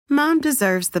Mom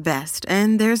deserves the best,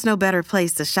 and there's no better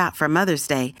place to shop for Mother's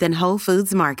Day than Whole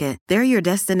Foods Market. They're your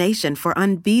destination for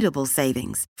unbeatable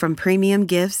savings, from premium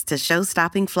gifts to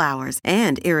show-stopping flowers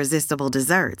and irresistible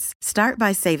desserts. Start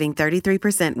by saving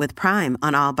 33% with Prime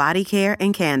on all body care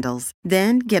and candles.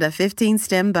 Then get a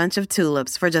 15-stem bunch of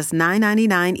tulips for just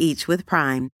 $9.99 each with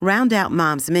Prime. Round out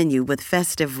Mom's menu with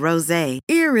festive rosé,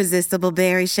 irresistible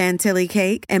berry chantilly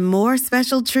cake, and more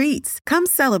special treats. Come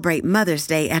celebrate Mother's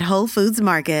Day at Whole Foods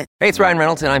Market. Hey, it's Ryan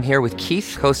Reynolds, and I'm here with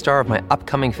Keith, co-star of my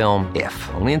upcoming film, If,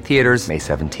 only in theaters May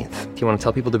 17th. Do you want to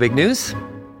tell people the big news?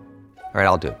 All right,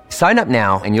 I'll do it. Sign up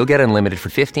now and you'll get unlimited for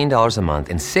 $15 a month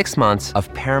and 6 months of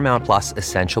Paramount Plus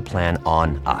Essential Plan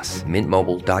on us.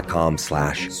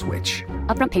 MintMobile.com/switch.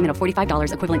 Upfront payment of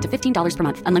 $45 equivalent to $15 per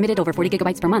month. Unlimited over 40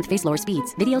 gigabytes per month. Face lower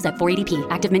speeds. Videos at 480p.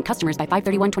 Active Mint customers by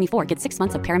 531.24 get 6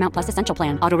 months of Paramount Plus Essential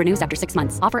Plan. Auto renews after 6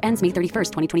 months. Offer ends May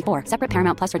 31st, 2024. Separate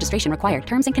Paramount Plus registration required.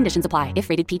 Terms and conditions apply if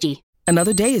rated PG.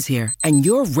 Another day is here, and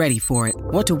you're ready for it.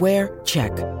 What to wear?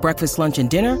 Check. Breakfast, lunch, and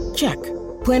dinner? Check.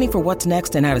 Planning for what's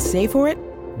next and how to save for it?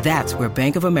 That's where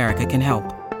Bank of America can help.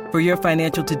 For your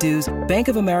financial to-dos, Bank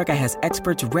of America has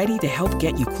experts ready to help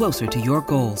get you closer to your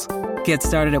goals. Get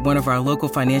started at one of our local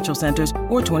financial centers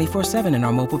or 24/7 in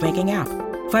our mobile banking app.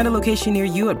 Find a location near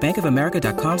you at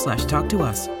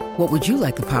bankofamerica.com/talktous. What would you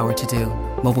like the power to do?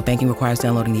 Mobile banking requires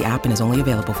downloading the app and is only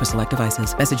available for select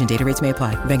devices. Message and data rates may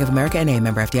apply. Bank of America N.A.,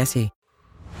 member FDIC.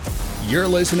 You're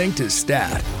listening to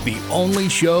Stat, the only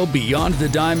show beyond the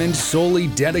diamond solely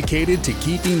dedicated to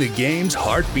keeping the game's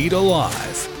heartbeat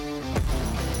alive.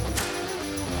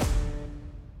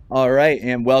 All right,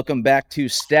 and welcome back to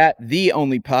Stat, the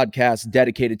only podcast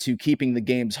dedicated to keeping the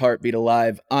game's heartbeat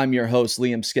alive. I'm your host,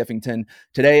 Liam Skiffington.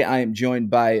 Today, I am joined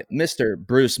by Mr.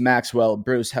 Bruce Maxwell.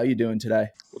 Bruce, how you doing today?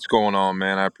 What's going on,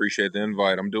 man? I appreciate the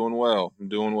invite. I'm doing well.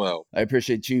 I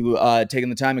appreciate you taking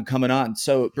the time and coming on.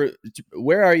 So, Bruce,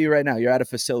 where are you right now? You're at a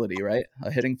facility, right?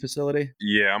 A hitting facility?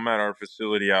 Yeah, I'm at our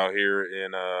facility out here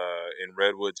in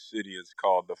Redwood City. It's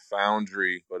called the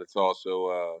Foundry, but it's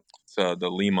also the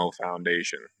Limo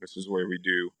Foundation. This is where we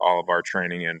do all of our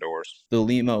training indoors. The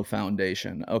Limo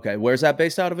Foundation. Okay, where's that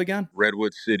based out of again?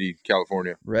 Redwood City,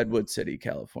 California. Redwood City,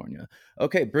 California.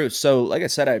 Okay, Bruce. So, like I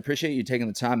said, I appreciate you taking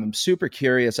the time. I'm super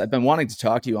curious. I've been wanting to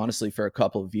talk to you, honestly, for a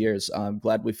couple of years. I'm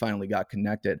glad we finally got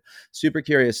connected. Super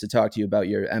curious to talk to you about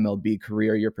your MLB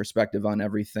career, your perspective on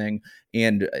everything,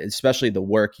 and especially the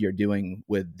work you're doing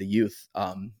with the youth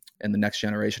and the next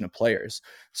generation of players.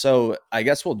 So I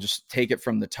guess we'll just take it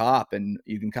from the top and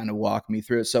you can kind of walk me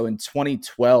through it. So in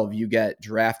 2012, you get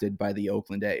drafted by the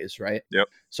Oakland A's, right? Yep.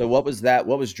 So what was that?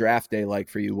 What was draft day like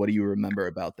for you? What do you remember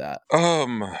about that?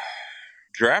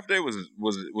 Draft day was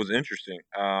interesting.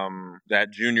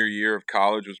 That junior year of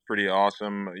college was pretty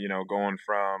awesome. You know, going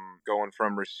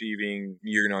from receiving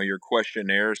your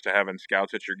questionnaires to having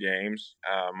scouts at your games.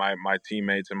 My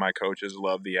teammates and my coaches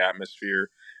loved the atmosphere.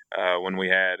 When we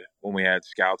had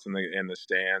scouts in the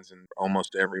stands and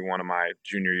almost every one of my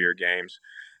junior year games.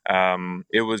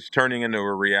 It was turning into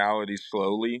a reality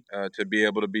slowly to be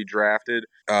able to be drafted.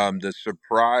 The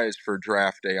surprise for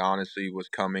draft day, honestly, was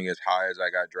coming as high as I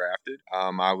got drafted.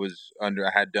 I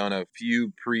had done a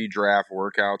few pre-draft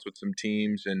workouts with some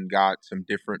teams and got some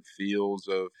different feels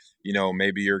of,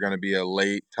 maybe you're going to be a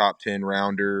late top 10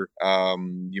 rounder.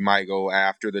 You might go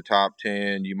after the top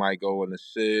 10. You might go in the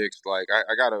 6th. Like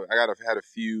had a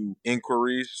few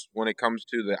inquiries when it comes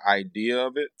to the idea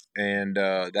of it. And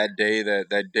that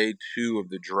day 2 of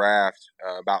the draft,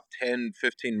 about 10,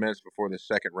 15 minutes before the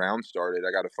second round started,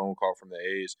 I got a phone call from the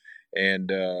A's.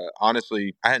 And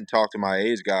honestly, I hadn't talked to my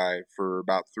A's guy for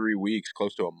about 3 weeks,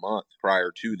 close to a month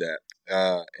prior to that.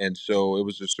 And so it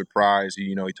was a surprise.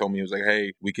 He told me, he was like,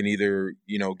 hey, we can either,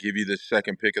 give you the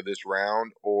second pick of this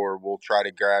round, or we'll try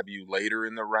to grab you later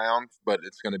in the round, but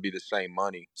it's going to be the same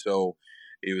money. So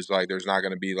he was like, there's not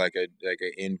going to be like an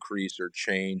increase or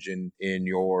change in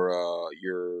your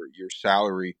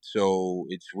salary. So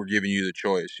we're giving you the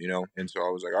choice, And so I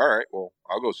was like, all right, well,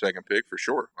 I'll go second pick for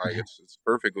sure. Like it's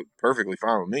perfectly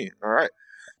fine with me. All right.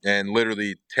 And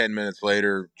literally 10 minutes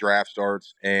later, draft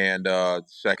starts, and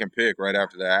second pick right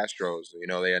after the Astros.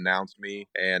 They announced me,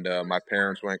 and my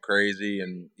parents went crazy,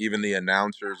 and even the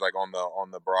announcers, like on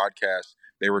the broadcast,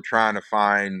 they were trying to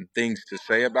find things to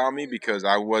say about me because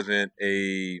I was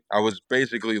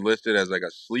basically listed as like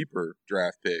a sleeper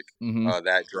draft pick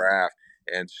that draft.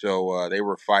 And so they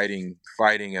were fighting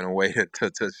in a way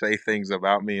to say things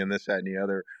about me and this, that, and the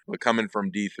other. But coming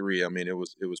from D3, I mean, it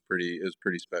was pretty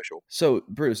special. So,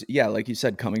 Bruce, yeah, like you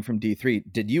said, coming from D3,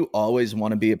 did you always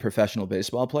want to be a professional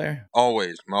baseball player?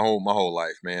 Always, my whole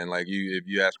life, man. Like if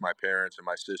you ask my parents and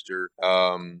my sister,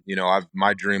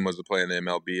 my dream was to play in the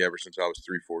MLB ever since I was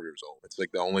 3, 4 years old. It's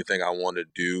like the only thing I wanted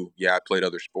to do. Yeah, I played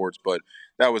other sports, but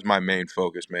that was my main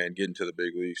focus, man, getting to the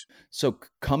big leagues. So,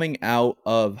 coming out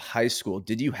of high school,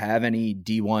 did you have any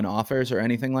D1 offers or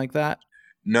anything like that?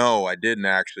 No, I didn't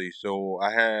actually. So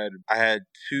I had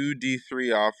two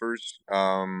D3 offers.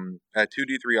 I had two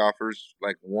D3 offers,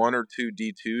 like one or two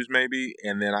D2s maybe,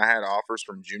 and then I had offers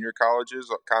from junior colleges,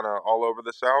 kind of all over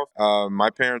the South. My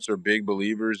parents are big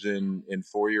believers in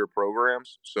 4-year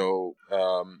programs, so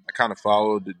I kind of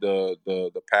followed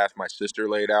the path my sister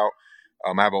laid out. I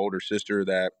have an older sister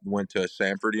that went to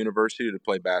Samford University to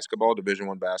play basketball, Division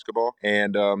I basketball,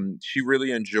 and she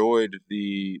really enjoyed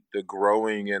the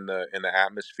growing in the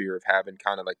atmosphere of having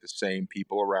kind of like the same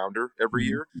people around her every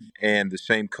year, and the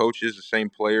same coaches, the same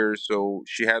players. So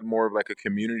she had more of like a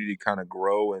community to kind of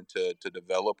grow and to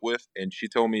develop with. And she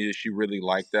told me that she really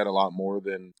liked that a lot more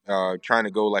than trying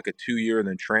to go like a 2-year and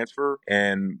then transfer.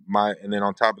 And then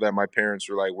on top of that, my parents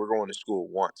were like, "We're going to school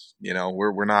once.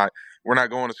 We're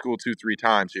not going to school 2, 3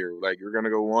 times here. Like, you're going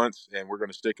to go once and we're going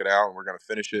to stick it out and we're going to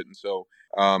finish it." And so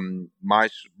my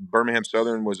Birmingham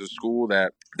Southern was a school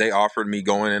that they offered me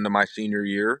going into my senior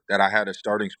year that I had a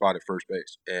starting spot at first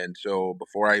base. And so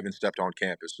before I even stepped on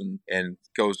campus, and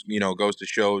goes to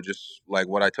show, just like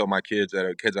what I tell my kids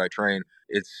I train,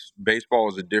 it's baseball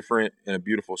is a different and a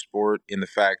beautiful sport in the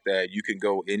fact that you can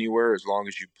go anywhere as long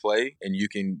as you play, and you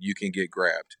can get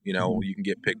grabbed, you can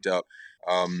get picked up.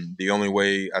 The only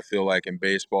way I feel like in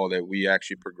baseball that we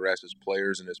actually progress as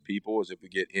players and as people is if we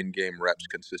get in-game reps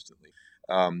consistently.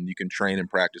 You can train and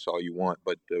practice all you want,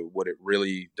 but what it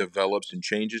really develops and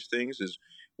changes things is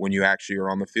when you actually are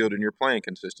on the field and you're playing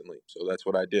consistently. So that's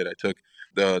what I did. I took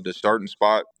the starting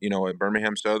spot, at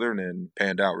Birmingham Southern, and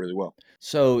panned out really well.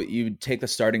 So you take the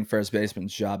starting first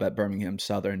baseman's job at Birmingham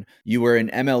Southern. You were an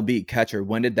MLB catcher.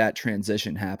 When did that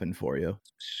transition happen for you?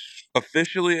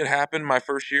 Officially, it happened my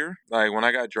first year. Like when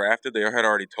I got drafted, they had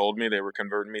already told me they were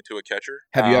converting me to a catcher.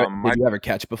 Did you ever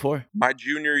catch before? My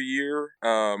junior year,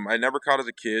 I never caught as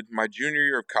a kid. My junior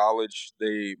year of college,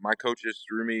 my coaches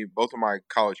threw me. Both of my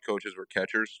college coaches were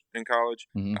catchers in college,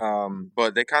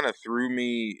 but they kind of threw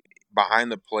me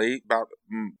behind the plate about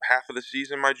half of the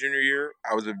season. My junior year,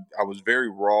 I was very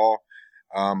raw.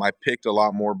 I picked a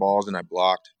lot more balls than I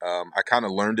blocked. I kind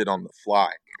of learned it on the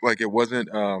fly. Like it wasn't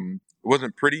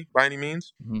pretty by any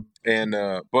means. And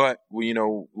but we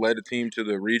led a team to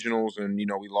the regionals, and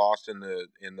we lost in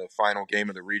the final game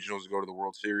of the regionals to go to the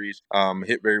World Series.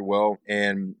 Hit very well,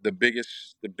 and the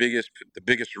biggest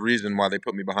reason why they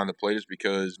put me behind the plate is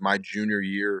because my junior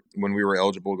year, when we were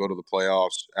eligible to go to the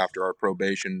playoffs after our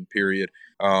probation period,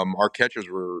 our catchers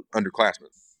were underclassmen.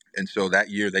 And so that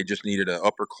year they just needed an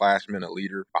upperclassman, a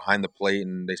leader behind the plate,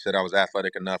 and they said I was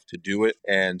athletic enough to do it.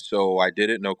 And so I did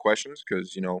it, no questions,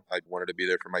 because I wanted to be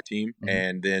there for my team.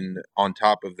 And then on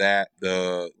top of that,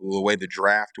 the way the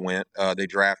draft went, they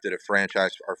drafted our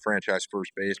franchise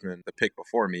first baseman, the pick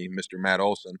before me, Mr. Matt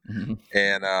Olson.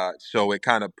 And so it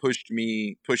kind of pushed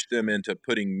them into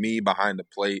putting me behind the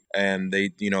plate. And they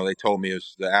told me it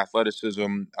was the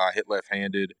athleticism. I hit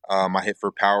left-handed. I hit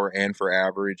for power and for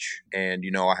average, and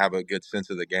I have a good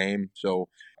sense of the game. So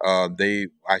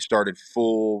I started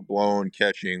full blown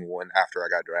catching after I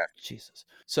got drafted. Jesus.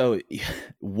 So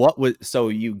so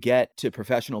you get to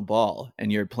professional ball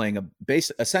and you're playing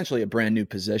essentially a brand new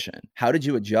position. How did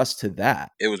you adjust to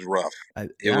that? It was rough.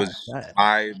 It was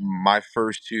my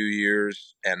first 2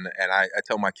 years, and I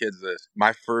tell my kids this.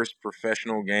 My first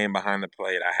professional game behind the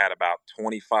plate, I had about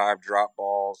 25 drop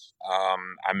balls.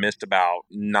 I missed about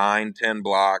 9-10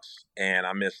 blocks, and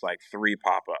I missed like 3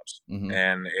 pop-ups.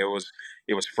 And it was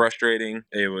frustrating.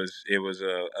 It was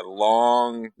a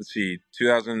long,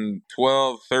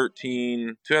 2012,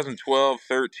 13,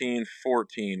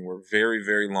 14 were very,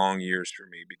 very long years for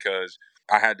me because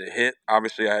I had to hit.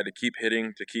 Obviously, I had to keep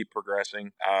hitting to keep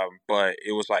progressing. But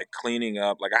it was like cleaning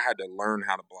up. Like I had to learn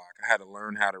how to block. I had to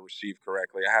learn how to receive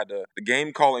correctly. The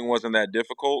game calling wasn't that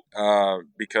difficult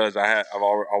because I've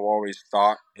always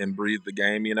thought and breathed the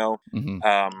game,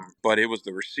 But it was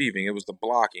the receiving, it was the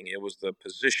blocking, it was the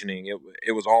positioning,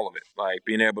 it was all of it. Like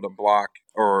being able to block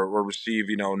or receive,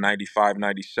 95,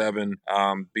 97,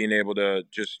 being able to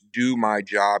just do my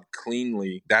job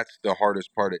cleanly. That's the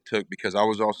hardest part it took because I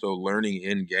was also learning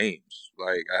in games.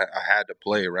 Like I had to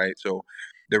play, right? So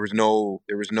there was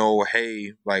no,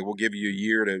 hey, like we'll give you a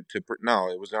year no,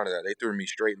 it was none of that. They threw me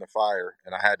straight in the fire,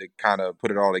 and I had to kind of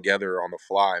put it all together on the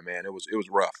fly, man. It was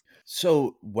rough.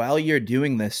 So while you're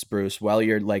doing this, Bruce, while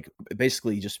you're like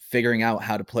basically just figuring out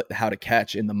how to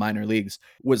catch in the minor leagues,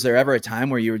 was there ever a time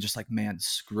where you were just like, man,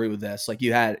 screw this? Like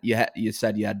you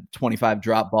said you had 25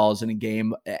 drop balls in a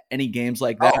game. Any games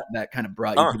like that Oh, that kind of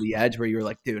brought you to tons, the edge where you were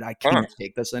like, dude, I can't tons.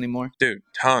 take this anymore? Dude,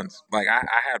 tons. Like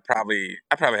I probably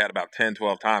had about 10,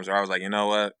 12 times where I was like, you know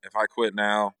what? If I quit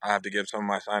now, I have to give some of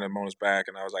my signing bonus back.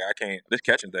 And I was like, I can't. This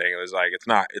catching thing is like, it's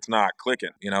not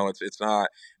clicking. You know, it's not.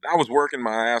 I was working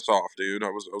my ass off, dude. I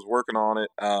was working on it.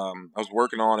 I was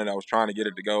working on it. I was trying to get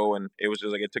it to go, and it was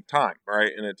just like it took time,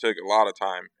 right? And it took a lot of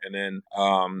time. And then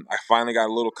I finally got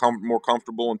a little more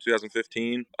comfortable in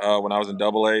 2015 when I was in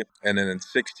Double A, and then in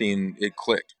 16 it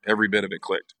clicked. Every bit of it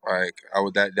clicked. Like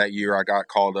that year I got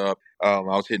called up. I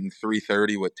was hitting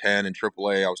 330 with 10 in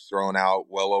AAA. I was throwing out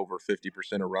well over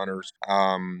 50% of runners.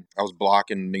 I was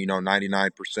blocking,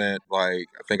 99%. Like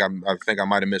I think I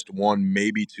might have missed one,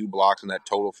 maybe two blocks in that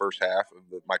total first half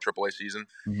of my AAA season.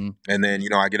 Mm-hmm. And then,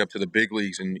 I get up to the big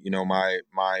leagues, and my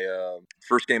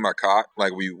first game I caught,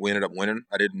 like we ended up winning.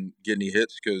 I didn't get any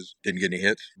hits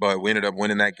but we ended up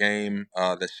winning that game.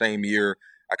 The same year,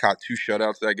 I caught two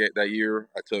shutouts that year.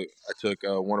 I took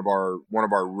one of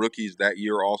our rookies that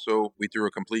year. Also, we threw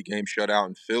a complete game shutout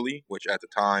in Philly, which at the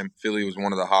time Philly was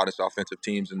one of the hottest offensive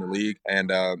teams in the league,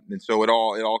 and so it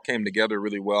all came together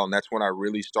really well. And that's when I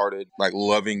really started like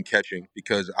loving catching,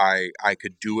 because I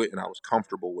could do it and I was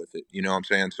comfortable with it. You know what I'm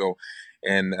saying? So.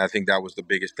 And I think that was the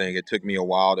biggest thing. It took me a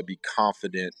while to be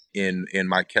confident in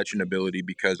my catching ability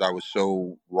because I was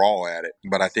so raw at it.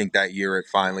 But I think that year it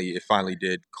finally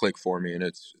did click for me, and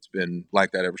it's been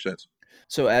like that ever since.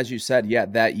 So as you said, yeah,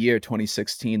 that year,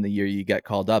 2016, the year you get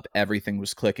called up, everything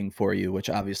was clicking for you, which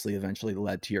obviously eventually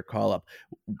led to your call up.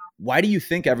 Why do you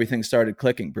think everything started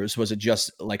clicking, Bruce? Was it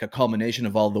just like a culmination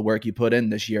of all the work you put in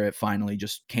this year? It finally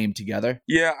just came together?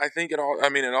 Yeah, I think it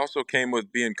also came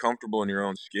with being comfortable in your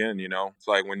own skin, It's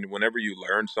like whenever you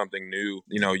learn something new,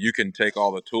 you can take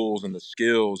all the tools and the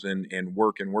skills and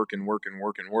work and work and work and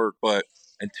work and work. But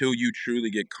until you truly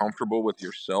get comfortable with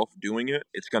yourself doing it,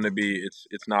 it's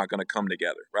not gonna come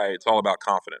together, right? It's all about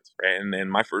confidence, right? And in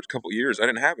my first couple of years, I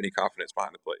didn't have any confidence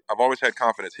behind the plate. I've always had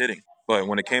confidence hitting, but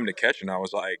when it came to catching, I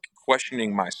was like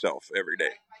questioning myself every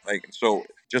day. Like, so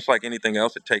just like anything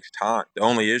else, it takes time. The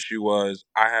only issue was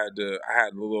I had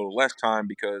a little less time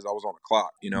because I was on the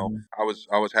clock. Mhm.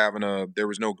 I was having there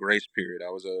was no grace period.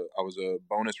 I was a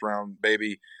bonus round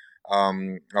baby. I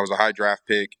was a high draft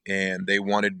pick, and they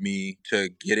wanted me to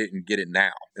get it and get it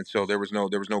now. And so there was no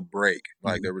break.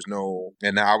 Like Mhm. there was no,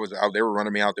 and I was out. They were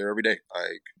running me out there every day,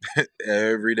 like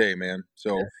every day, man.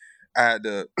 So I had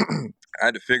to I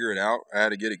had to figure it out. I had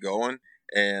to get it going,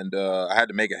 and I had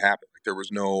to make it happen. Like there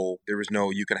was no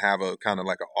you can have a kind of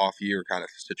like an off year kind of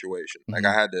situation. Like Mhm.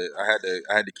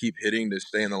 I had to keep hitting to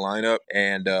stay in the lineup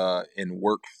and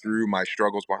work through my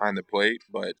struggles behind the plate.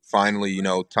 But finally,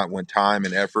 when time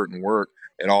and effort and work,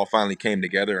 it all finally came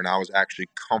together, and I was actually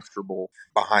comfortable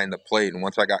behind the plate. And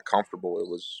once I got comfortable, it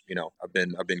was,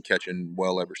 I've been catching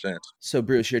well ever since. So,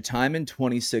 Bruce, your time in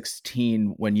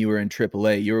 2016 when you were in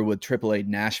AAA, you were with AAA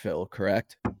Nashville,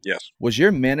 correct? Yes. Was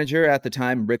your manager at the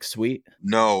time Rick Sweet?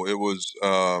 No, it was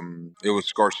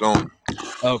Scarson.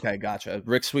 Okay, gotcha.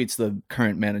 Rick Sweet's the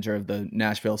current manager of the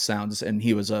Nashville Sounds, and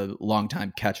he was a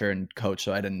longtime catcher and coach.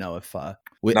 So I didn't know if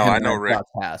with No, him I and know I Rick. crossed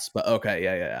paths. But okay,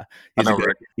 yeah. I know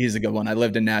Rick. He's a good one. I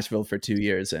lived in Nashville for 2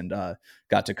 years and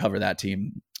got to cover that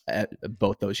team at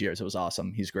both those years. It was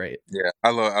awesome. He's great. Yeah,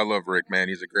 I love Rick, man.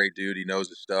 He's a great dude. He knows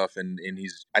his stuff, and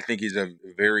I think he's a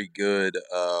very good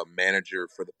manager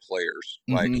for the players.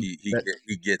 Like Hmm. he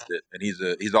gets it, and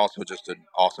he's also just an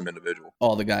awesome individual.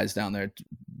 All the guys down there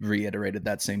reiterated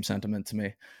that same sentiment to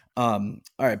me. All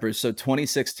right, Bruce. So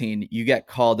 2016, you get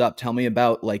called up. Tell me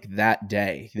about like that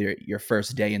day, your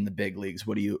first day in the big leagues.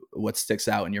 What sticks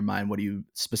out in your mind? What do you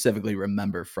specifically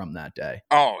remember from that day?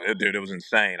 Oh, dude, it was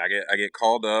insane. I get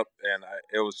called up, and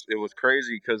it was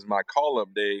crazy because my call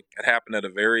up day had happened at a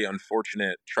very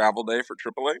unfortunate travel day for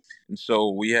AAA, and so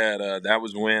we had that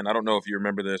was when, I don't know if you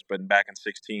remember this, but back in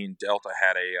 16, Delta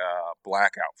had a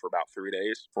blackout for about 3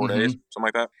 days, 4 days, Hmm. something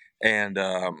like that, and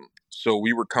so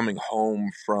we were coming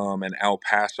home from an El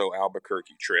Paso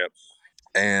Albuquerque trip.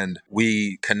 And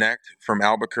we connect from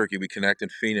Albuquerque. We connect in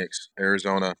Phoenix,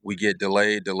 Arizona. We get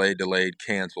delayed,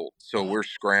 canceled. So we're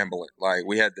scrambling. Like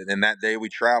and that day we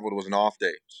traveled was an off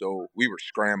day. So we were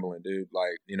scrambling, dude.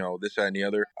 Like, this, that, and the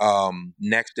other.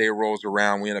 Next day rolls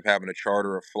around. We end up having to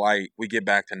charter a flight. We get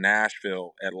back to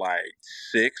Nashville at like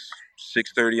 6,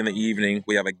 6:30 in the evening.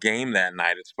 We have a game that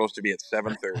night. It's supposed to be at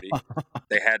 7:30.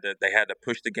 They had to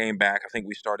push the game back. I think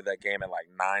we started that game at like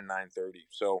 9:30.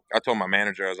 So I told my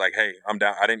manager, I was like, hey, I'm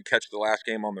down. I didn't catch the last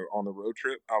game on the road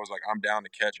trip. I was like, I'm down to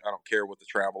catch. I don't care what the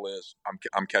travel is.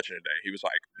 I'm catching today. He was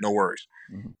like, no worries.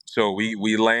 Mm-hmm. So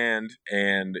we land,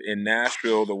 and in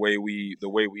Nashville, the way we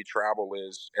travel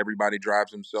is everybody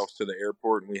drives themselves to the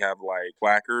airport, and we have like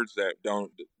placards that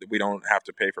we don't have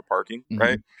to pay for parking, mm-hmm.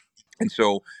 right? And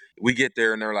so we get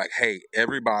there, and they're like, hey,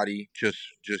 everybody just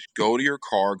go to your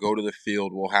car, go to the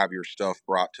field. We'll have your stuff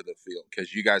brought to the field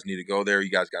because you guys need to go there.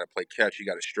 You guys got to play catch. You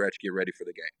got to stretch, get ready for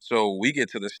the game. So we get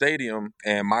to the stadium,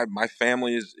 and my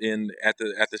family is at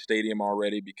the stadium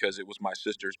already because it was my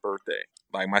sister's birthday.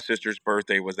 Like my sister's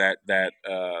birthday was that day,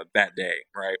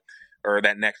 right? Or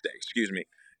that next day, excuse me.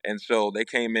 And so they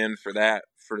came in for that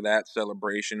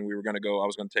celebration. We were going to go. I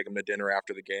was going to take them to dinner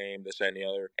after the game, this, that, and the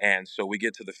other. And so we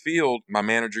get to the field. My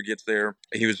manager gets there.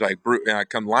 He was like,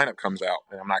 and lineup comes out,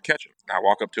 and I'm not catching. And I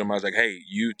walk up to him. I was like, hey,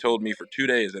 you told me for 2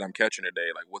 days that I'm catching today.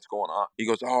 Like, what's going on? He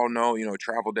goes, oh, no,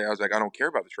 travel day. I was like, I don't care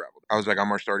about the travel. I was like,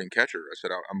 I'm our starting catcher. I said,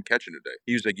 I'm catching today.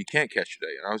 He was like, you can't catch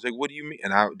today. And I was like, what do you mean?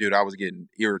 And I was getting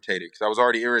irritated because I was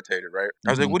already irritated, right? Mm-hmm.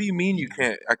 I was like, what do you mean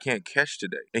I can't catch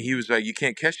today? And he was like, you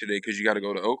can't catch today because you got to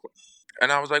go to Oakland.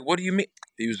 And I was like, what do you mean?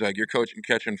 He was like, you're coaching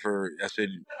catching for, I said,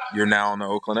 you're now on the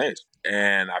Oakland A's.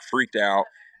 And I freaked out,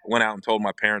 went out and told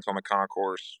my parents on the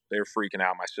concourse. They were freaking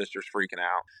out. My sister's freaking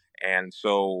out. And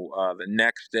so the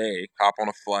next day, hop on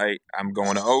a flight. I'm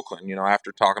going to Oakland,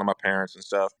 after talking to my parents and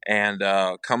stuff. And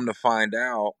come to find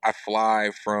out, I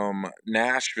fly from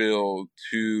Nashville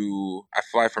to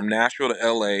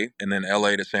LA and then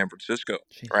LA to San Francisco,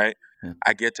 Jeez. Right? Yeah.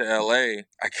 I get to LA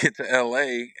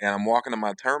and I'm walking to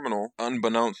my terminal.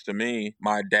 Unbeknownst to me,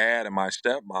 my dad and my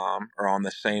stepmom are on the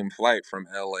same flight from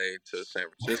LA to San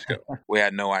Francisco. We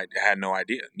had no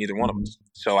idea, neither one of us.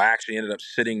 So I actually ended up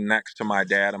sitting next to my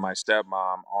dad and my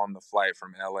stepmom on the flight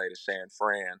from LA to San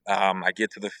Fran. I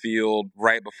get to the field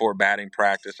right before batting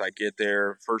practice. I get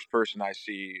there. First person I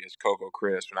see is Coco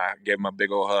Crisp, and I gave him a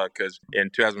big old hug because in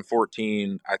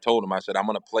 2014, I told him, I said, I'm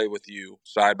going to play with you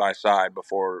side by side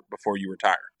before you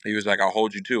retire. He was like, I'll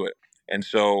hold you to it. And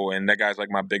that guy's like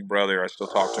my big brother. I still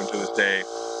talk to him to this day.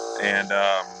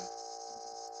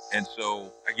 And so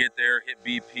I get there, hit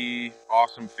BP,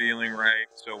 awesome feeling, right?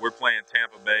 So we're playing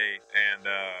Tampa Bay, and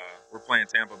I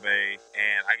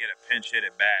get a pinch hit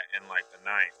at bat in like the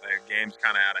ninth. Like, the game's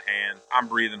kind of out of hand. I'm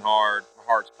breathing hard, my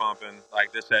heart's pumping,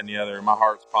 like this, that, and the other. My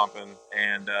heart's pumping,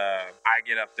 and I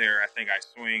get up there. I think I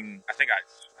swing. I'm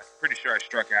pretty sure I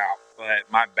struck out, but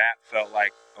my bat felt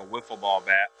like a wiffle ball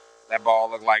bat. That ball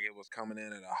looked like it was coming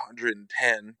in at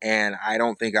 110, and I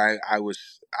don't think I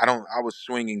was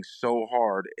swinging so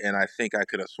hard, and I think I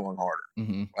could have swung harder.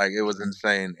 Mm-hmm. Like, it was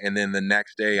insane. And then the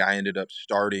next day, I ended up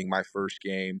starting my first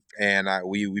game, and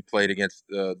we played against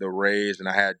the Rays, and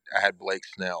I had Blake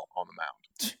Snell on the mound.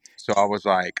 So I was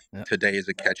like, Today is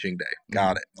a catching day.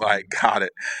 Got it.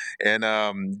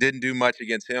 And didn't do much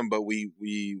against him, but we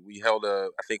held I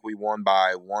think we won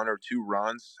by 1 or 2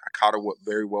 runs. I caught a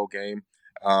very well game.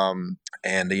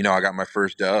 And I got my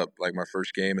first dub, like my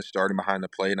first game is starting behind the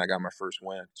plate, and I got my first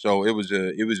win. So it was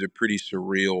a pretty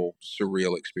surreal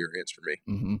experience for me.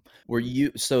 Mm-hmm.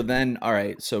 So then, all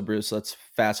right, so Bruce, let's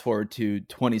fast forward to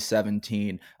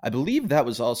 2017. I believe that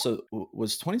was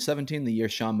 2017 the year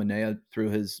Sean Manaea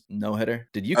threw his no-hitter?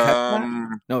 Did you catch that?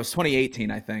 No, it was 2018,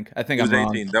 I think. I think it was I'm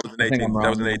wrong. 18. That was an 18. That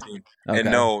was an 18. Okay.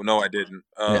 And no, I didn't.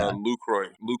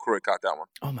 Lucroy caught that one.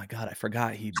 Oh my God, I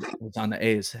forgot he was on the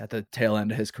A's at the tail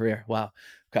end of his career. Wow.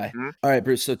 Okay. Mm-hmm. All right,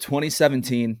 Bruce. So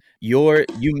 2017, you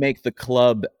make the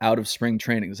club out of spring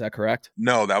training. Is that correct?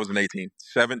 No, that was an 18.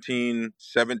 17,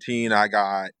 I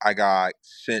got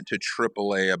sent to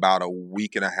AAA about a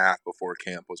week and a half before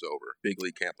camp was over. Big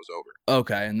league camp was over.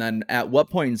 Okay. And then at what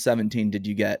point in 17 did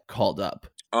you get called up?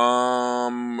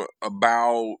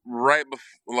 About right before,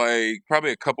 like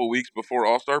probably a couple weeks before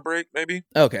All-Star break, maybe.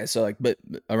 Okay, so but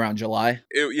around July.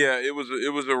 It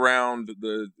was around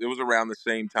the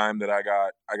same time that I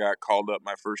got called up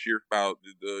my first year, about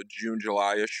the June,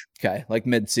 July-ish. Okay, like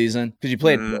mid-season, because you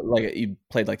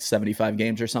played like 75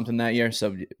 games or something that year.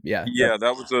 So yeah. Yeah,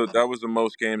 that was the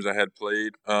most games I had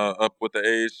played up with the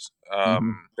A's. I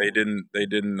didn't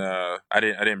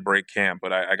break camp,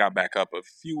 but I got back up a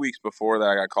few weeks before that.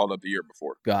 I got called up the year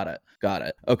before. Got it.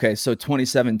 Okay, so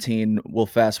 2017, we'll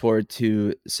fast forward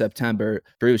to September.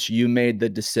 Bruce, you made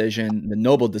the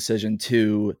noble decision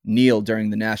to kneel during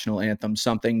the national anthem,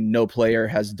 something no player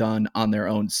has done on their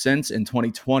own since. In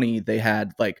 2020, they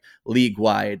had like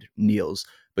league-wide kneels.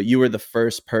 but you were the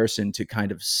first person to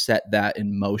kind of set that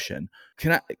in motion.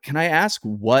 Can I ask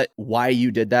why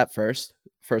you did that first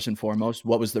and foremost?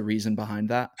 What was the reason behind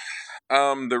that?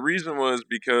 The reason was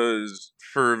because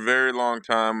for a very long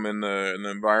time in the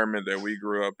environment that we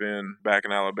grew up in back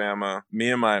in Alabama,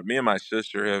 me and my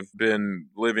sister have been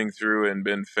living through and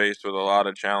been faced with a lot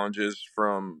of challenges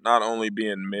from not only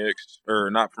being mixed, or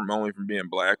not from only from being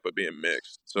black, but being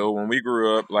mixed. So when we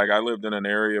grew up, like I lived in an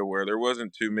area where there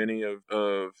wasn't too many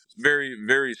of very,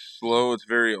 very slow. It's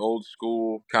very old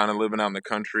school kind of living out in the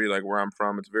country, like where I'm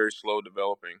from. It's very slow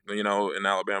developing, in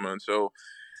Alabama. And so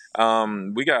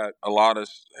we got a lot of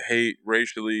hate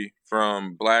racially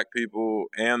from black people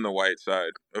and the white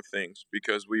side of things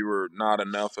because we were not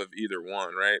enough of either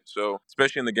one, right? So,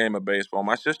 especially in the game of baseball,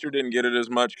 my sister didn't get it as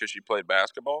much because she played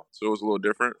basketball, so it was a little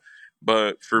different.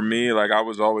 But for me, like I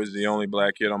was always the only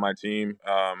black kid on my team,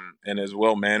 and as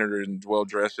well mannered and well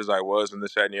dressed as I was, and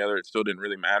this, that, and the other, it still didn't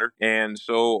really matter. And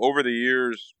so over the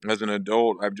years, as an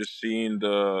adult, I've just seen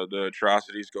the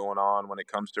atrocities going on when it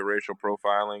comes to racial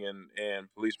profiling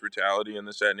and police brutality and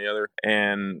this, that, and the other.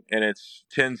 And it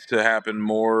tends to happen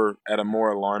more at a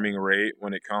more alarming rate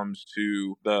when it comes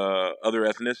to the other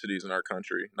ethnicities in our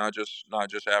country, not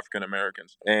just African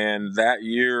Americans. And that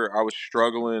year, I was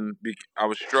struggling. I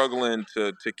was struggling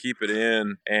to keep it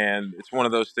in, and it's one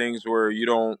of those things where you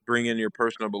don't bring in your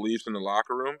personal beliefs in the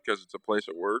locker room because it's a place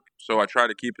of work. So I try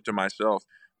to keep it to myself.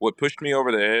 What pushed me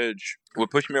over the edge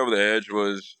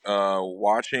was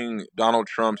watching Donald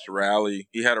Trump's rally.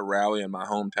 He had a rally in my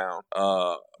hometown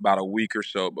about a week or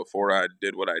so before I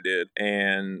did what I did.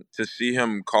 And to see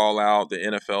him call out the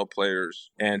NFL players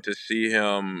and to see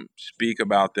him speak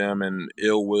about them in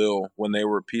ill will when they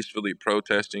were peacefully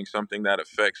protesting something that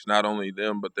affects not only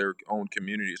them, but their own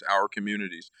communities, our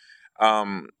communities.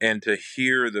 And to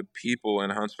hear the people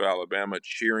in Huntsville, Alabama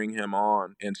cheering him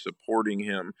on and supporting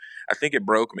him, I think it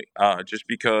broke me, just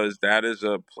because that is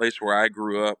a place where I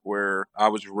grew up, where I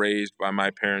was raised by my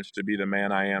parents to be the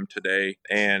man I am today.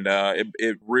 And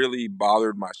it really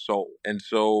bothered my soul. And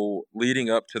so leading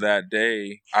up to that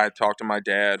day, I talked to my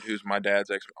dad, who's my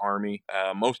dad's ex-Army.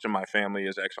 Most of my family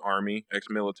is ex-Army,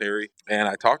 ex-military. And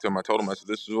I talked to him. I told him, I said,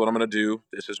 this is what I'm going to do.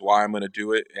 This is why I'm going to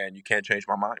do it. And you can't change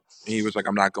my mind. And he was like,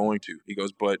 I'm not going to. He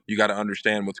goes, but you got to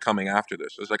understand what's coming after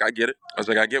this. I was like, I get it. I was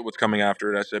like, I get what's coming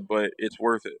after it. I said, but it's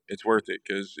worth it. It's worth it.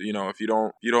 Because, if you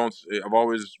don't, I've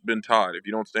always been taught, if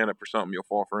you don't stand up for something, you'll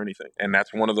fall for anything. And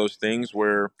that's one of those things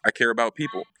where I care about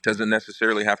people. It doesn't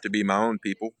necessarily have to be my own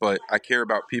people, but I care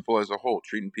about people as a whole,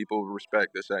 treating people with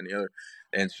respect, this, that, and the other.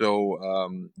 And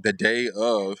so the day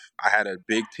of, I had a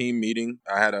big team meeting.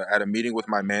 I had a meeting with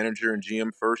my manager and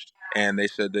GM first, and they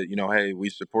said that, hey, we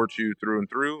support you through and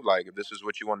through. Like, if this is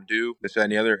what you want to do, this, that,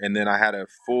 and the other. And then I had a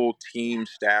full team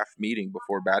staff meeting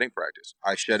before batting practice.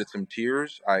 I shedded some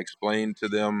tears. I explained to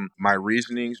them my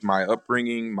reasonings, my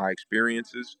upbringing, my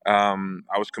experiences.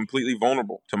 I was completely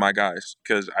vulnerable to my guys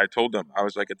because I told them, I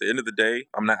was like, at the end of the day,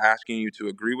 I'm not asking you to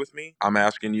agree with me. I'm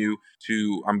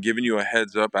giving you a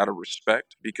heads up out of respect,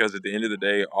 because at the end of the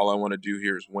day, all I want to do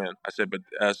here is win. I said, but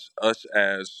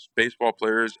as baseball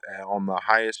players on the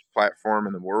highest platform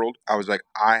in the world, I was like,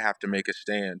 I have to make a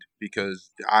stand because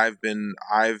I've been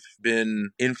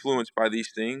influenced by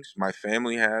these things. My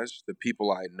family has, the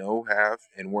people I know have,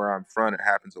 and where I'm from, it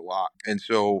happens a lot. And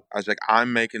so I was like,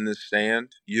 I'm making this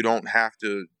stand. You don't have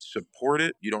to support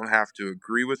it. You don't have to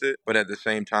agree with it. But at the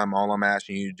same time, all I'm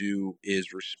asking you to do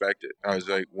is respect it. I was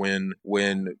like, when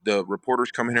the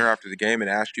reporters come in here after the game and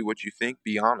ask you what you think,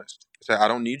 be honest. I said, I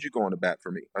don't need you going to bat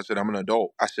for me. I said, I'm an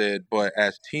adult. I said, but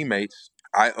as teammates,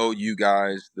 I owe you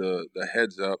guys the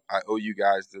heads up. I owe you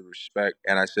guys the respect.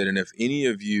 And I said, and if any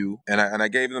of you, and I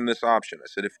gave them this option. I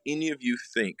said, if any of you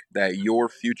think that your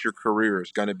future career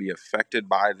is going to be affected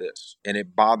by this and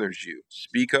it bothers you,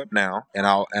 speak up now, and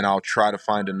I'll try to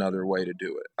find another way to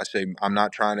do it. I say, I'm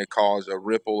not trying to cause a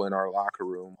ripple in our locker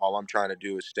room. All I'm trying to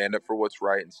do is stand up for what's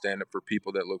right and stand up for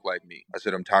people that look like me. I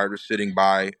said, I'm tired of sitting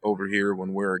by over here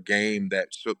when we're a game that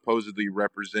supposedly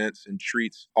represents and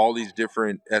treats all these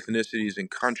different ethnicities and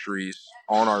countries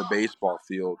on our baseball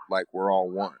field like we're all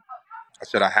one. I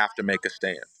said, I have to make a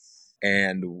stand.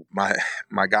 And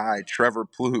my guy, Trevor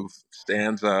Plouffe,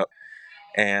 stands up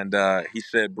and he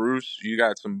said, Bruce, you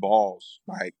got some balls,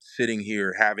 like sitting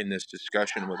here having this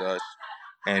discussion with us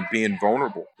and being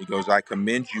vulnerable. He goes, I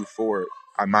commend you for it.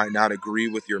 I might not agree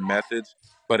with your methods,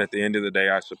 but at the end of the day,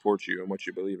 I support you and what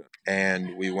you believe in.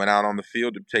 And we went out on the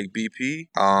field to take BP.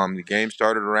 The game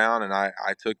started around, and I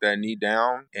took that knee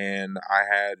down, and I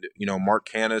had, Mark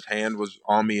Canna's hand was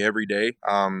on me every day.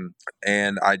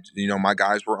 And my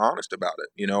guys were honest about it,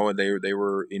 and they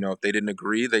were, if they didn't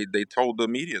agree, they told the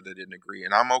media they didn't agree.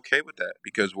 And I'm okay with that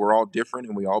because we're all different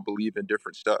and we all believe in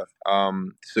different stuff.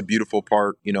 It's a beautiful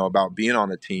part, about being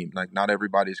on a team. Like, not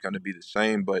everybody's going to be the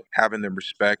same, but having the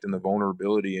respect and the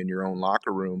vulnerability in your own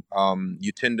locker room,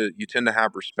 you tend to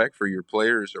have respect for your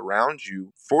players around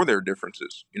you for their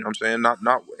differences. You know what I'm saying?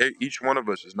 Not each one of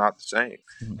us is not the same.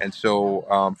 And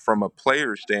so from a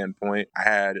player standpoint, I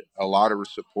had a lot of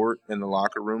support in the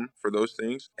locker room for those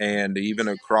things. And even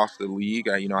across the league,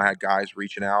 I had guys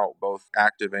reaching out, both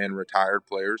active and retired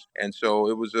players. And so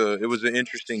it was an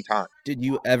interesting time. Did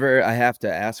you ever, I have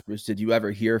to ask, Bruce, did you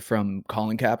ever hear from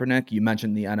Colin Kaepernick? You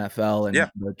mentioned the NFL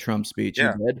and the Trump speech.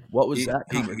 Yeah. You did? What was He that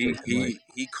he conversation like?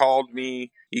 he called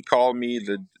me. He called me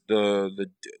the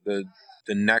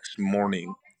next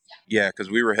morning. Yeah, because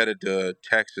we were headed to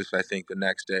Texas, I think, the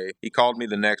next day. He called me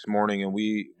the next morning, and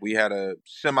we had a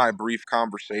semi-brief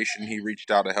conversation. He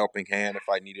reached out a helping hand if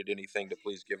I needed anything to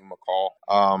please give him a call.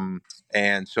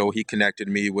 And so he connected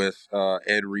me with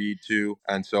Ed Reed too.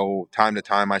 And so time to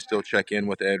time, I still check in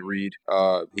with Ed Reed.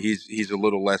 He's a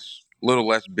little less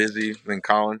busy than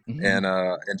Colin,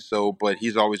 and so, but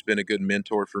he's always been a good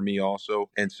mentor for me also,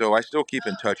 and so I still keep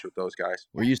in touch with those guys.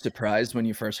 Were you surprised when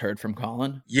you first heard from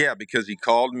Colin? Yeah, because he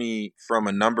called me from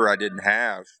a number I didn't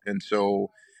have, and so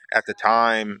at the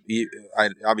time,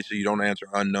 obviously you don't answer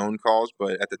unknown calls,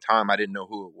 but at the time I didn't know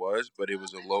who it was, but it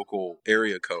was a local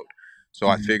area code. So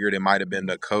I figured it might have been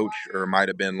the coach, or it might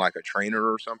have been like a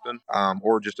trainer or something,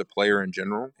 or just a player in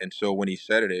general. And so when he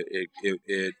said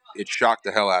it shocked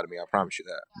the hell out of me. I promise you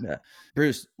that. Yeah.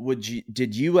 Bruce,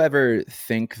 did you ever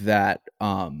think that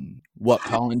what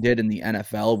Colin did in the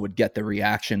NFL would get the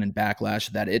reaction and backlash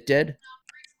that it did?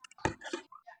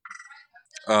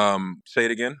 Say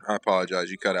it again. I apologize.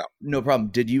 You cut out. No problem.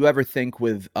 Did you ever think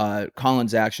with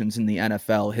Colin's actions in the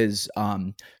NFL, his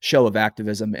show of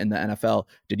activism in the NFL,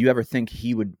 did you ever think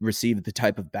he would receive the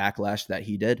type of backlash that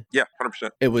he did? Yeah, 100%.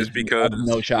 It was because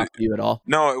no shock to you at all?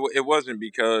 No, it wasn't,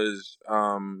 because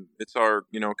it's our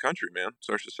country, man. It's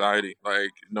our society.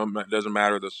 Like, it doesn't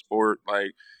matter the sport.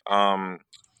 Like,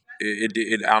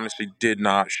 it honestly did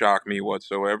not shock me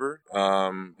whatsoever.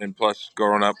 And plus,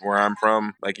 growing up where I'm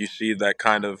from, like, you see that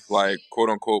kind of, like,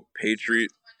 quote unquote patriotic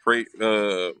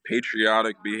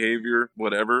behavior,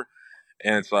 whatever.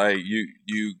 And it's like you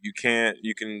can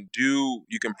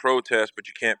protest, but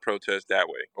you can't protest that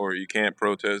way, or you can't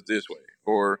protest this way,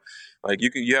 or like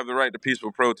you have the right to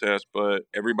peaceful protest, but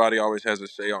everybody always has a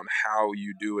say on how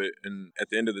you do it. And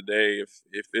at the end of the day,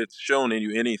 if it's shown in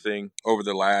you anything over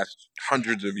the last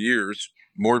hundreds of years,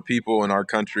 more people in our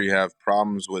country have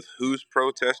problems with who's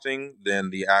protesting than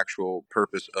the actual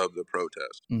purpose of the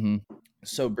protest.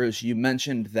 So, Bruce, you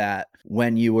mentioned that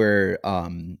when you were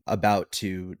about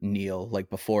to kneel,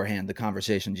 like beforehand, the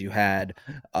conversations you had,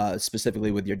 specifically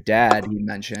with your dad, he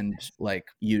mentioned like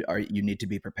you need to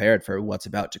be prepared for what's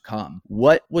about to come.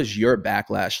 What was your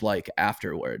backlash like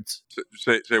afterwards?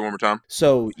 Say it one more time.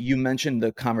 So you mentioned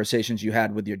the conversations you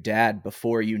had with your dad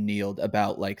before you kneeled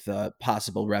about like the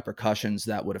possible repercussions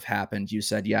that would have happened. You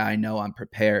said, "Yeah, I know, I'm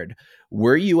prepared."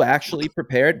 Were you actually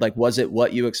prepared? Like, was it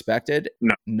what you expected?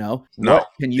 No. What,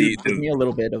 can you give me a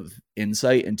little bit of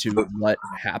insight into what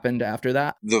happened after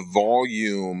that? The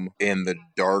volume and the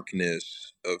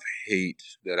darkness of hate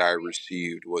that I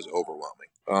received was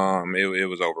overwhelming. It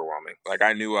was overwhelming. Like,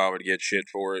 I knew I would get shit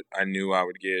for it. I knew I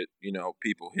would get,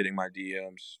 people hitting my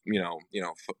DMs,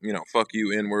 fuck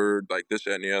you, N-word, like this,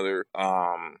 that, and the other.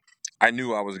 I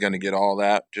knew I was going to get all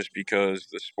that just because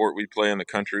the sport we play in the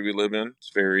country we live in,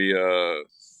 it's very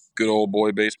good old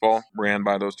boy baseball, ran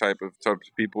by those types of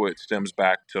people. It stems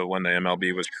back to when the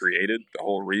MLB was created, the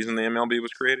whole reason the MLB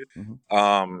was created.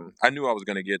 I knew I was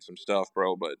going to get some stuff,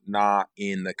 bro, but not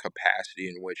in the capacity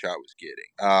in which I was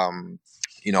getting.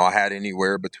 I had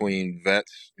anywhere between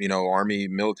vets, Army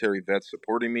military vets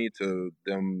supporting me, to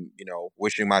them,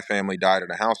 wishing my family died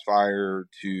in a house fire,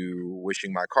 to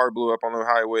wishing my car blew up on the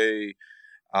highway.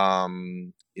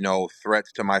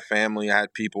 Threats to my family. I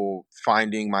had people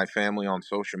finding my family on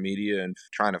social media and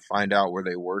trying to find out where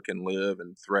they work and live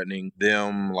and threatening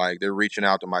them. Like, they're reaching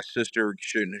out to my sister,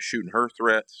 shooting her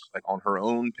threats, like, on her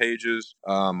own pages.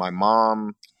 My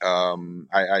mom,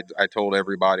 I told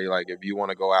everybody, like, if you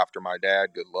want to go after my dad,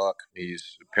 good luck.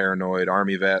 He's a paranoid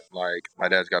Army vet. Like, my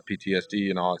dad's got PTSD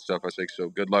and all that stuff. I say, so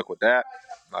good luck with that.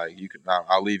 Like,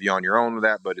 I'll leave you on your own with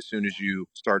that. But as soon as you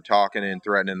start talking and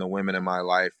threatening the women in my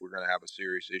life, we're going to have a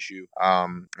serious serious issue.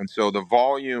 And so the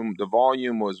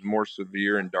volume was more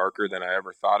severe and darker than I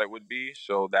ever thought it would be.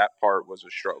 So that part was a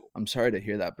struggle. I'm sorry to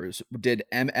hear that, Bruce.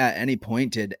 At any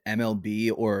point did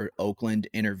MLB or Oakland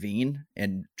intervene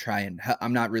and try and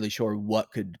I'm not really sure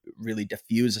what could really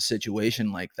diffuse a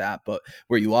situation like that, but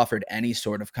were you offered any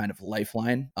sort of kind of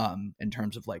lifeline in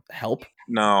terms of like help?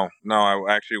 No, I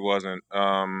actually wasn't.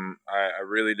 I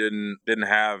really didn't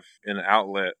have an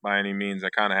outlet by any means. I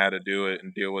kind of had to do it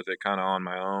and deal with it kind of on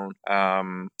my own.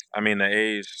 I mean, the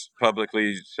A's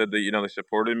publicly said that, they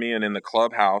supported me, and in the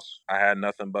clubhouse, I had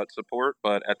nothing but support.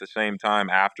 But at the same time,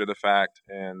 after the fact,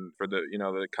 and for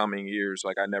the coming years,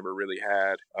 like I never really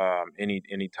had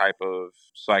any type of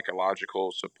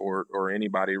psychological support or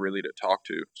anybody really to talk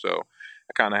to. So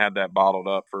I kind of had that bottled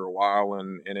up for a while,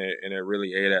 and it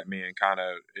really ate at me, and kind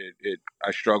of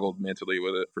I struggled mentally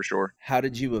with it for sure. How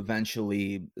did you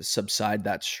eventually subside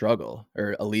that struggle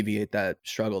or alleviate that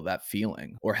struggle, that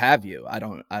feeling? Or have you? I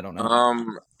don't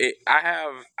know. I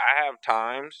have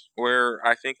times where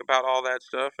I think about all that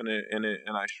stuff, and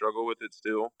I struggle with it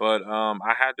still. But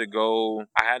I had to go.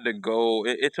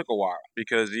 It took a while,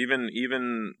 because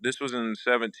even this was in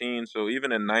 17, so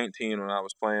even in 19 when I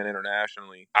was playing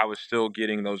internationally, I was still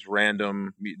getting those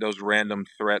random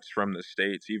threats from the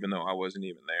states, even though I wasn't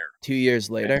even there. 2 years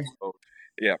And later? so,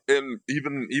 yeah, and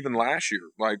even last year,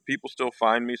 like people still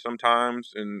find me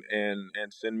sometimes and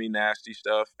send me nasty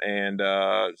stuff, and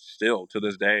still to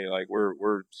this day, like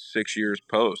we're 6 years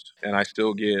post, and I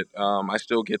still get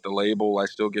the label, I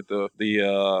still get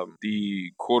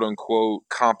the quote unquote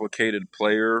complicated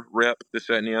player rep, this,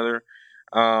 that, and the other.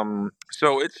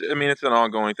 So it's an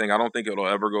ongoing thing. I don't think it'll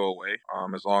ever go away.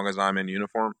 As long as I'm in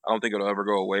uniform, I don't think it'll ever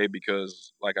go away,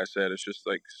 because, like I said, it's just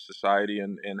like society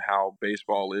and how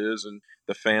baseball is, and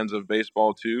the fans of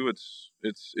baseball too.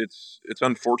 It's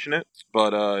unfortunate,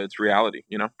 but it's reality.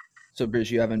 So,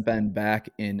 Bruce, you haven't been back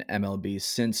in MLB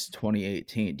since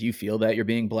 2018. Do you feel that you're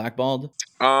being blackballed?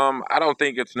 I don't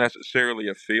think it's necessarily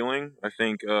a feeling. I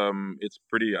think it's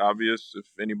pretty obvious if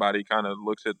anybody kind of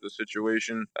looks at the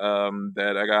situation,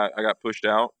 that I got pushed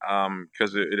out,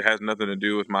 because it has nothing to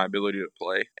do with my ability to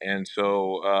play, and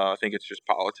so I think it's just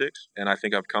politics, and I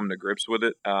think I've come to grips with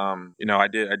it. I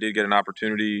did get an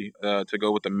opportunity to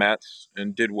go with the Mets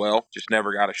and did well, just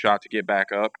never got a shot to get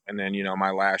back up, and then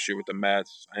my last year with the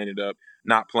Mets, I ended up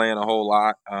not playing a whole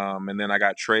lot. And then I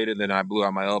got traded. Then I blew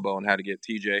out my elbow and had to get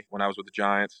TJ when I was with the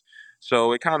Giants.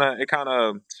 So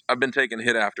I've been taking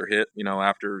hit after hit,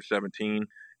 after 17.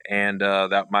 And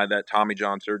that Tommy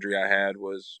John surgery I had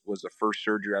was the first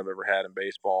surgery I've ever had in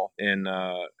baseball. And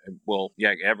well,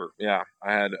 yeah, ever. Yeah,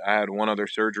 I had one other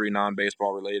surgery,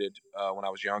 non-baseball related, when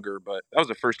I was younger, but that was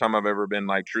the first time I've ever been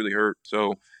like truly hurt.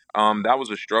 So that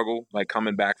was a struggle, like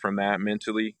coming back from that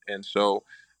mentally. And so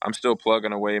I'm still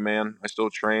plugging away, man. I still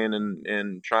train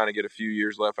and trying to get a few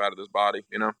years left out of this body.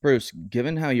 Bruce,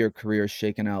 given how your career is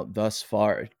shaken out thus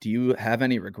far, do you have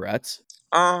any regrets?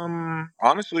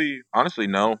 Honestly,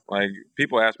 no. Like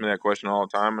people ask me that question all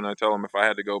the time, and I tell them if I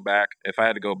had to go back,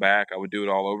 I would do it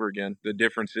all over again. The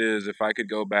difference is, if I could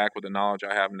go back with the knowledge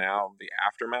I have now, the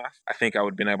aftermath, I think I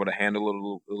would have been able to handle it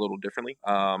a little differently.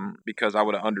 Because I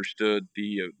would have understood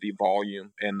the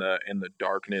volume and the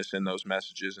darkness in those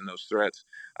messages and those threats.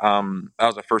 That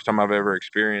was the first time I've ever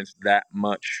experienced that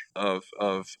much of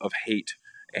hate,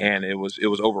 and it was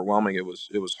overwhelming. It was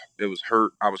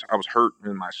hurt. I was hurt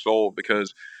in my soul,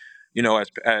 because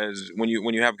as when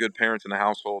you have good parents in the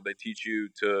household, they teach you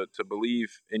to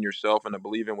believe in yourself, and to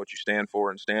believe in what you stand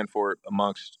for, and stand for it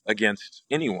against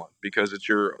anyone, because it's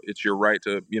your right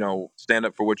to stand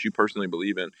up for what you personally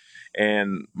believe in.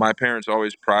 And my parents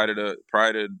always prided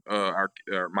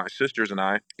my sisters and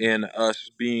I in us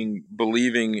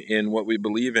believing in what we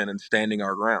believe in, and standing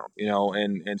our ground,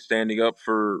 and standing up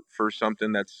for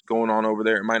something that's going on over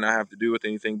there. It might not have to do with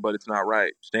anything, but it's not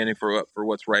right. Standing for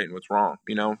what's right and what's wrong.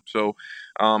 So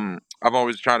I've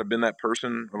always tried to been that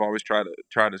person. I've always tried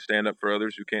to stand up for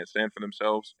others who can't stand for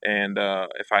themselves. And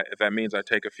if that means I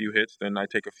take a few hits, then I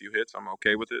take a few hits. I'm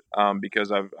okay with it,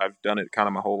 because I've done it kind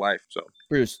of my whole life. So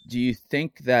Bruce, do you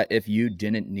think that if you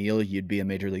didn't kneel, you'd be a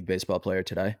Major League Baseball player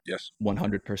today? yes.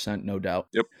 100%, no doubt.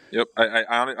 Yep. I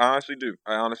honestly do.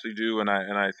 I honestly do, and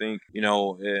I think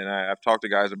I've talked to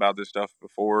guys about this stuff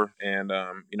before, and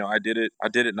I did it. I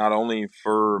did it not only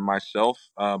for myself,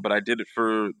 but I did it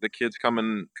for the kids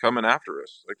coming after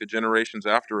us, like the generations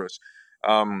after us.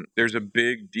 There's a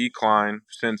big decline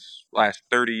since last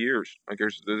 30 years. Like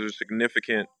there's a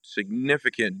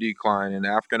significant decline in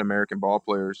African American ball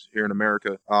players here in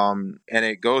America. And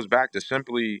it goes back to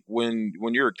simply when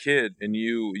you're a kid and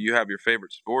you have your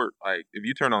favorite sport, like if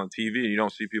you turn on the TV and you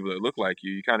don't see people that look like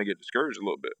you kind of get discouraged a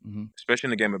little bit, especially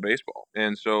in the game of baseball.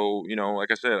 And so,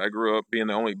 like I said, I grew up being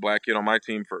the only black kid on my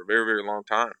team for a very, very long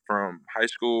time. From high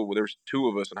school, well, there was two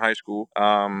of us in high school.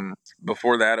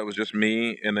 Before that, it was just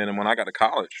me, and then when I got to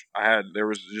college, there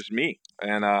was just me,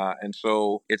 and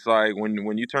so it's like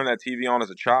when you turn that TV on as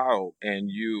a child, and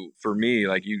for me,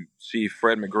 like you see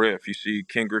Fred McGriff, you see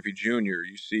Ken Griffey Jr.,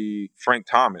 you see Frank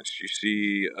Thomas, you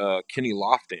see Kenny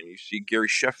Lofton, you see Gary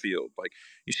Sheffield, like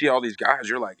you see all these guys,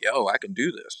 you're like, yo, I can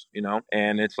do this,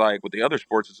 and it's like with the other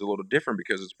sports, it's a little different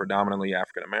because it's predominantly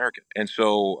African American, and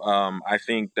so I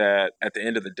think that at the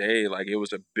end of the day, like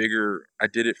I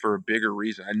did it for a bigger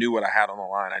reason. I knew what I had on the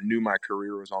line. I knew my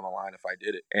career was on the line if I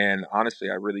did it. And honestly,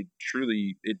 I really,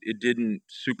 truly, it didn't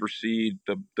supersede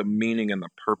the meaning and the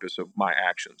purpose of my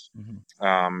actions.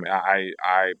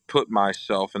 I put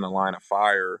myself in the line of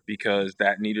fire because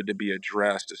that needed to be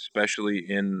addressed, especially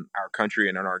in our country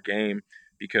and in our game,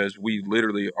 because we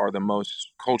literally are the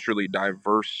most culturally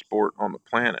diverse sport on the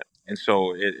planet. And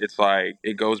so it's like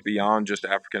it goes beyond just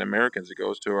African Americans. It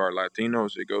goes to our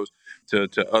Latinos. It goes to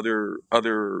other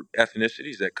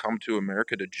ethnicities that come to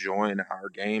America to join our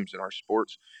games and our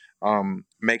sports.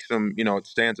 Makes them, it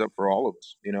stands up for all of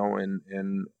us,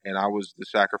 and I was the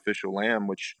sacrificial lamb,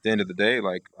 which at the end of the day,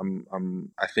 like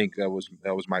I think that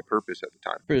was my purpose at the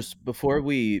time. Bruce, before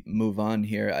we move on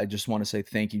here, I just want to say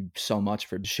thank you so much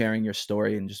for sharing your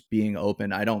story and just being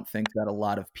open. I don't think that a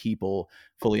lot of people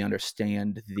fully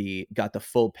understand got the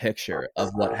full picture of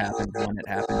what happened when it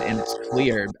happened. And it's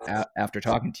clear after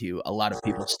talking to you, a lot of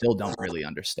people still don't really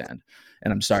understand.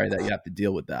 And I'm sorry that you have to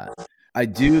deal with that. I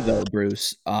do, though,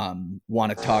 Bruce,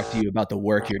 want to talk to you about the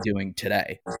work you're doing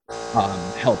today,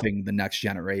 helping the next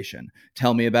generation.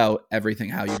 Tell me about everything,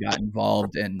 how you got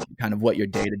involved, and kind of what your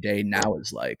day-to-day now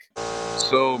is like.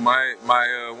 So my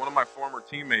one of my former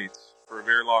teammates for a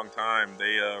very long time,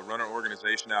 they run an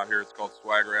organization out here. It's called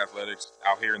Swagger Athletics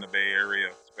out here in the Bay Area.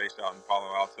 It's based out in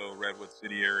Palo Alto, Redwood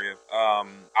City area.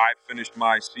 I finished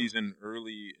my season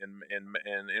early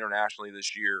and internationally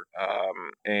this year,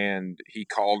 and he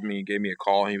called me, gave me a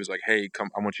call, and he was like, "Hey,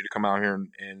 I want you to come out here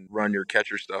and run your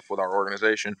catcher stuff with our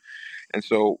organization." And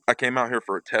so I came out here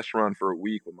for a test run for a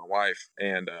week with my wife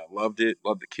and loved it,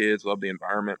 loved the kids, loved the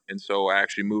environment. And so I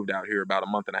actually moved out here about a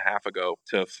month and a half ago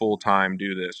to full time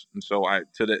do this. And so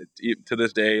to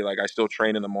this day, like I still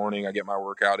train in the morning. I get my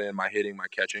workout in, my hitting, my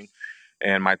catching,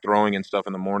 and my throwing and stuff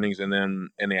in the mornings. And then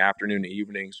in the afternoon and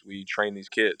evenings, we train these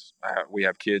kids. We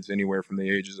have kids anywhere from the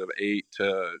ages of 8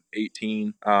 to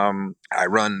 18.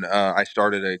 I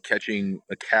started a catching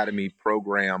academy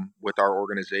program with our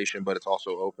organization, but it's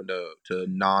also open to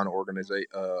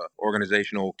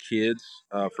organizational kids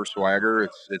for Swagger.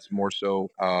 It's more so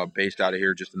based out of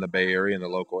here, just in the Bay Area, in the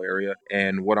local area.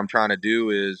 And what I'm trying to do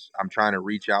is I'm trying to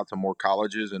reach out to more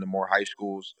colleges and to more high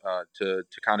schools to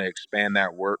kind of expand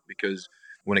that work, because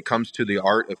when it comes to the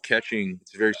art of catching,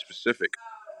 it's very specific.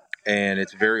 And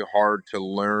it's very hard to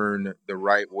learn the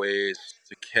right ways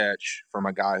to catch from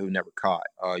a guy who never caught.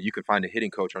 You can find a hitting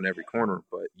coach on every corner,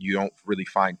 but you don't really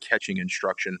find catching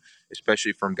instruction,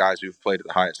 especially from guys who've played at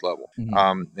the highest level.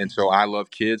 And so I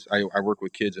love kids. I work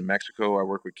with kids in Mexico. I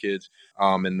work with kids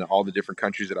in all the different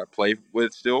countries that I play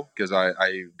with still, because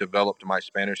I developed my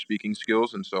Spanish speaking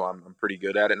skills. And so I'm pretty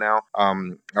good at it now.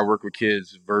 I work with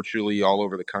kids virtually all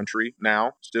over the country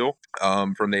now still,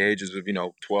 from the ages of,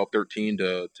 12, 13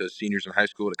 to seniors in high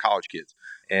school to college kids.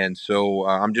 And so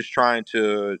I'm just trying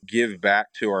to give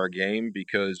back to our game,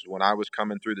 because when I was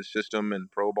coming through the system in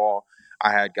pro ball,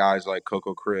 I had guys like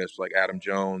Coco Crisp, like Adam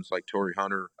Jones, like Torrey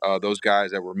Hunter, those guys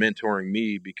that were mentoring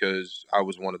me because I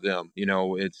was one of them.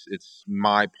 It's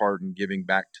my part in giving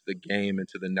back to the game and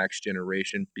to the next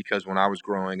generation, because when I was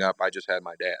growing up, I just had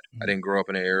my dad. I didn't grow up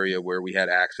in an area where we had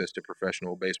access to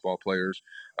professional baseball players,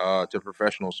 to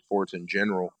professional sports in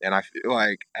general. And I feel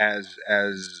like as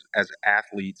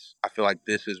athletes, I feel like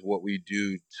this is what we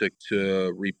do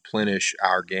to replenish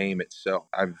our game itself.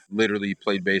 I've literally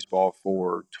played baseball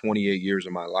for 28 years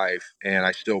of my life, and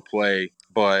I still play,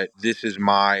 but this is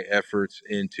my efforts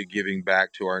into giving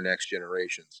back to our next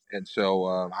generations. And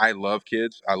so I love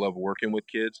kids. I love working with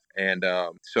kids, and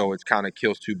so it's kind of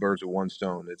kills two birds with one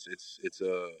stone. It's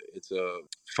a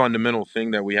fundamental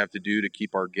thing that we have to do to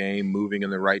keep our game moving in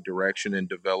the right direction and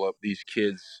develop these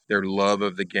kids, their love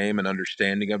of the game and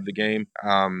understanding of the game.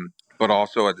 but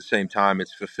also at the same time,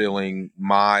 it's fulfilling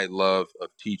my love of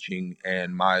teaching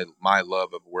and my love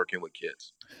of working with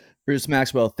kids. Bruce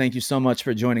Maxwell, thank you so much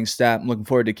for joining Stat. I'm looking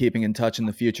forward to keeping in touch in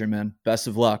the future, man. Best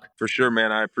of luck. For sure,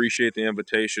 man. I appreciate the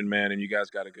invitation, man, and you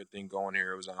guys got a good thing going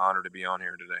here. It was an honor to be on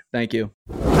here today. Thank you.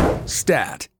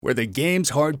 Stat, where the game's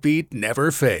heartbeat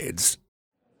never fades.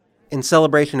 In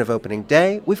celebration of opening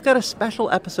day, we've got a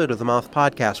special episode of the Moth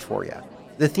Podcast for you.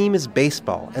 The theme is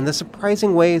baseball and the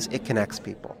surprising ways it connects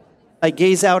people. I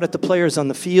gaze out at the players on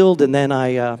the field, and then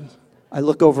I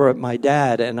look over at my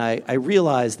dad, and I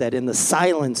realize that in the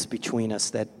silence between us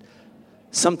that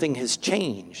something has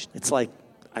changed. It's like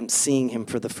I'm seeing him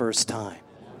for the first time.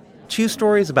 2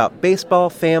 stories about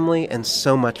baseball, family, and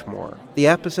so much more. The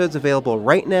episode's available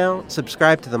right now.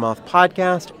 Subscribe to the Moth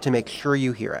Podcast to make sure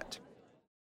you hear it.